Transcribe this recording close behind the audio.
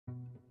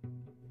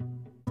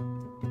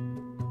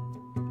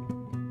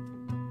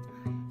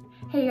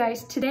Hey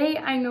guys, today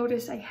I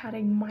noticed I had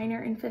a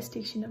minor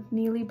infestation of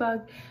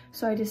Mealybug,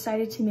 so I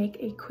decided to make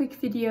a quick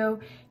video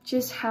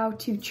just how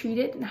to treat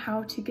it and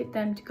how to get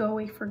them to go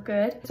away for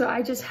good. So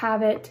I just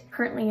have it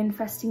currently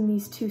infesting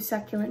these two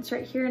succulents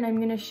right here, and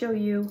I'm gonna show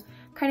you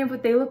kind of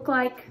what they look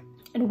like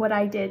and what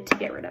I did to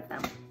get rid of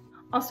them.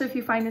 Also, if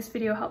you find this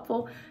video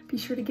helpful, be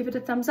sure to give it a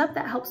thumbs up.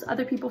 That helps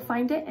other people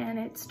find it, and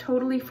it's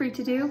totally free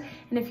to do.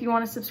 And if you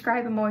want to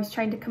subscribe, I'm always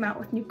trying to come out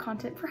with new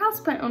content for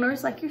houseplant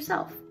owners like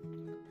yourself.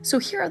 So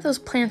here are those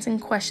plants in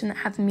question that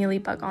have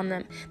Mealybug on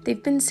them.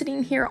 They've been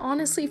sitting here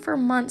honestly for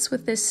months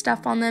with this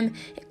stuff on them.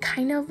 It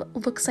kind of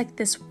looks like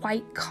this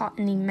white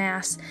cottony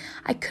mass.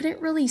 I couldn't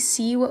really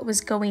see what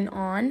was going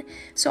on,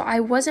 so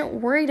I wasn't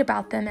worried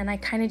about them, and I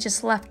kind of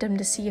just left them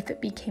to see if it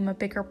became a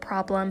bigger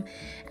problem.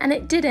 And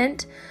it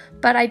didn't,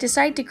 but I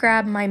decided to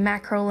grab my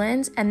macro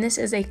lens, and this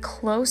is a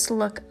close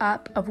look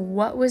up of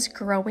what was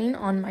growing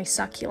on my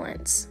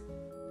succulents.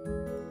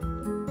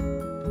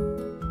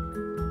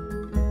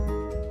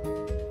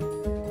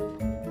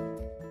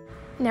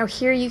 Now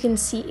here you can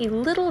see a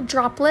little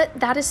droplet.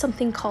 That is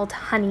something called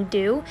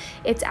honeydew.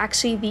 It's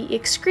actually the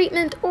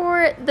excrement,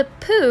 or the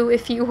poo,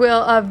 if you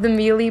will, of the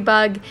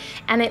mealybug,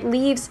 and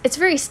it's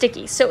very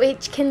sticky, so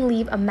it can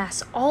leave a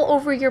mess all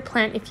over your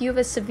plant. If you have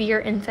a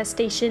severe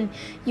infestation,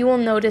 you will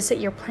notice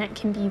that your plant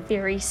can be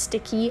very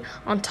sticky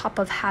on top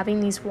of having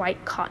these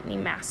white cottony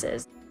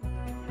masses.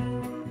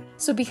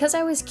 So because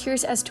I was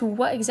curious as to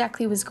what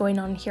exactly was going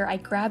on here, I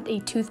grabbed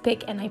a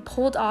toothpick and I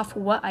pulled off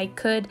what I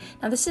could.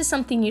 Now this is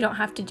something you don't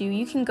have to do.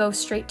 You can go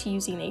straight to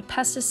using a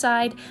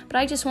pesticide, but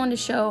I just wanted to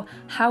show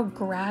how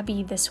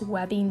grabby this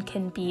webbing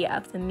can be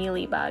of the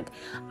mealybug.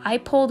 I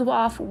pulled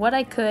off what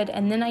I could,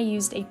 and then I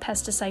used a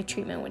pesticide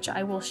treatment, which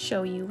I will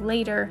show you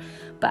later.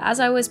 But as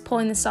I was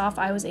pulling this off,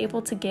 I was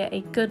able to get a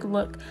good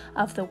look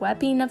of the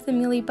webbing of the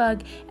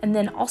mealybug, and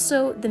then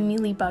also the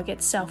mealybug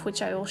itself,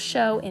 which I will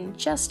show in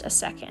just a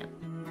second.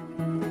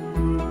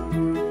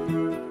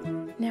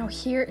 Now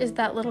here is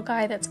that little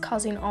guy that's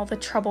causing all the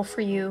trouble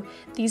for you.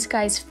 These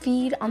guys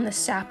feed on the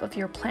sap of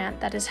your plant.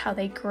 That is how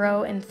they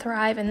grow and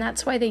thrive, and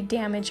that's why they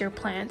damage your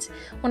plants.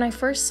 When I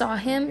first saw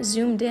him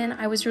zoomed in,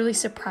 I was really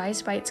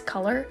surprised by its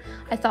color.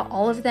 I thought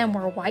all of them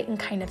were white and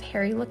kind of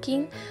hairy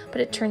looking,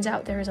 but it turns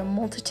out there is a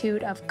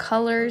multitude of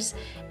colors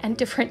and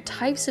different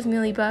types of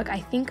mealybug. I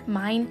think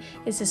mine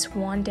is this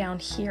one down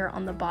here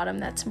on the bottom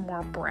that's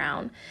more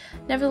brown.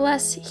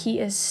 Nevertheless, he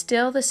is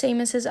still the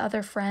same as his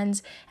other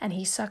friends, and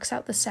he sucks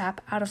out the sap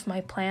out of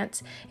my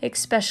plants,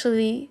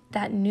 especially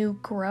that new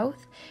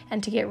growth.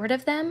 And to get rid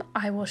of them,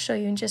 I will show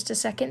you in just a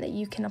second that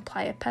you can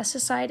apply a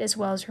pesticide as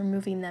well as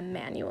removing them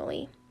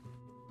manually.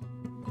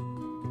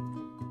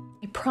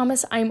 I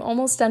promise I'm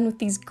almost done with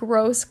these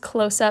gross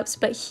close-ups,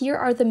 but here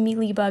are the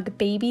mealybug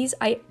babies.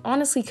 I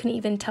honestly couldn't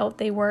even tell what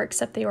they were,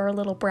 except they were a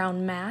little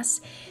brown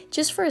mass.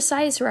 Just for a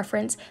size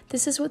reference,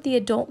 this is what the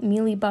adult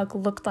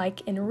mealybug looked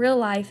like in real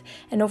life,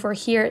 and over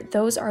here,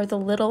 those are the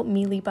little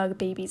mealybug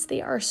babies.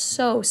 They are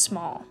so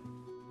small.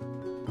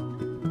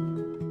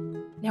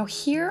 Now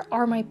here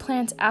are my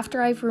plants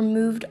after I've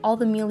removed all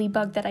the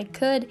mealybug that I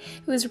could.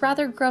 It was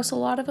rather gross, a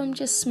lot of them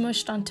just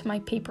smushed onto my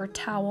paper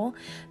towel.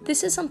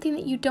 This is something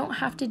that you don't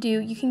have to do.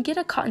 You can get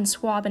a cotton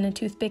swab and a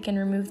toothpick and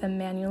remove them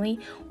manually,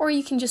 or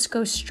you can just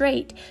go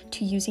straight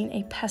to using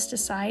a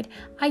pesticide.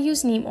 I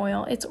use neem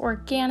oil. It's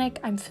organic,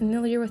 I'm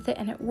familiar with it,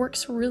 and it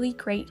works really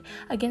great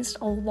against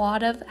a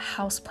lot of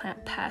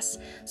houseplant pests.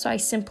 So I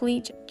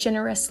simply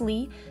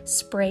generously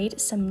sprayed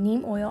some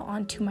neem oil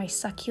onto my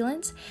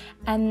succulents,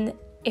 and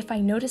if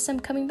I notice them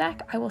coming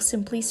back, I will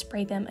simply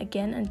spray them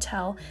again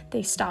until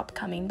they stop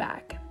coming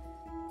back.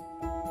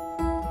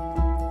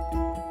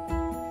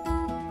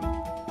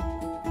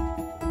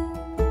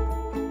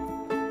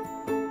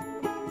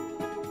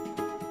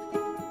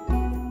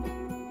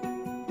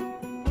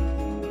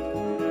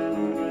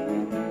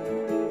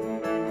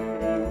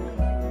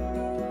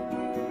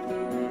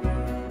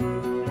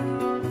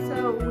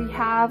 So we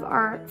have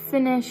our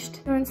finished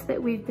ones that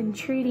we've been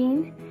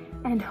treating,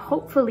 and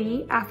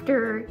hopefully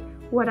after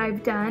what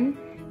I've done,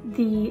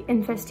 the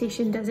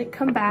infestation doesn't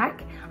come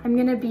back. I'm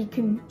gonna be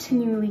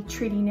continually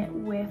treating it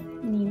with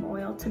neem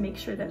oil to make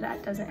sure that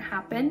that doesn't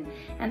happen,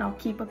 and I'll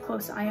keep a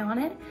close eye on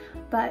it.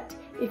 But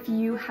if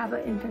you have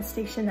an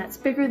infestation that's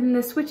bigger than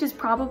this, which is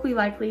probably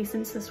likely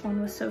since this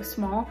one was so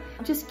small,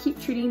 just keep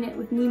treating it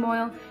with neem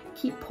oil,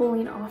 keep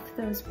pulling off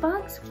those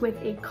bugs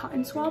with a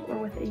cotton swab or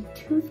with a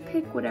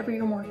toothpick, whatever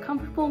you're more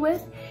comfortable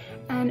with,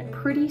 and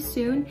pretty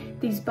soon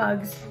these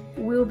bugs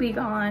will be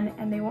gone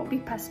and they won't be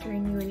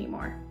pestering you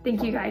anymore.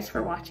 Thank you guys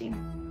for watching.